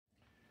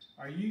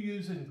Are you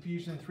using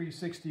Fusion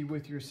 360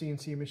 with your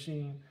CNC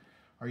machine?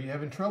 Are you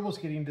having troubles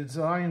getting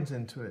designs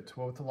into it?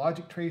 Well, with the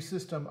Logic Trace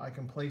system, I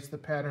can place the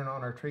pattern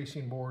on our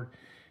tracing board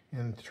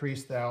and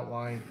trace the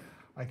outline.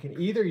 I can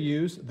either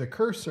use the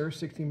cursor,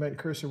 16-button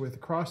cursor with the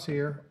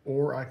crosshair,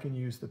 or I can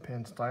use the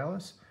pen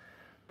stylus.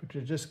 But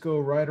to just go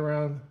right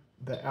around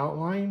the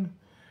outline,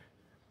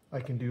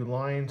 I can do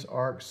lines,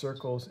 arcs,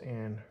 circles,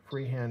 and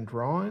freehand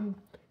drawing.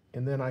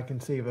 And then I can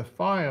save a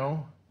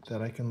file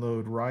that I can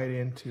load right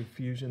into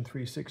Fusion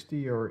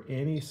 360 or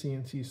any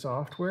CNC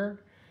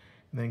software,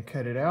 and then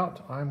cut it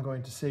out. I'm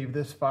going to save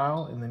this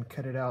file and then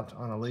cut it out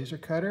on a laser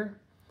cutter.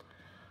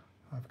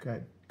 I've got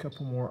a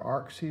couple more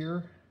arcs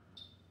here.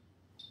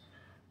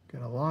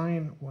 Got a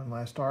line, one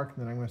last arc,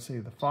 and then I'm going to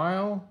save the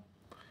file,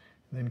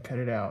 and then cut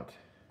it out.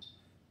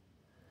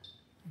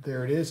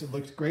 There it is. It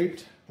looks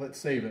great. Let's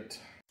save it.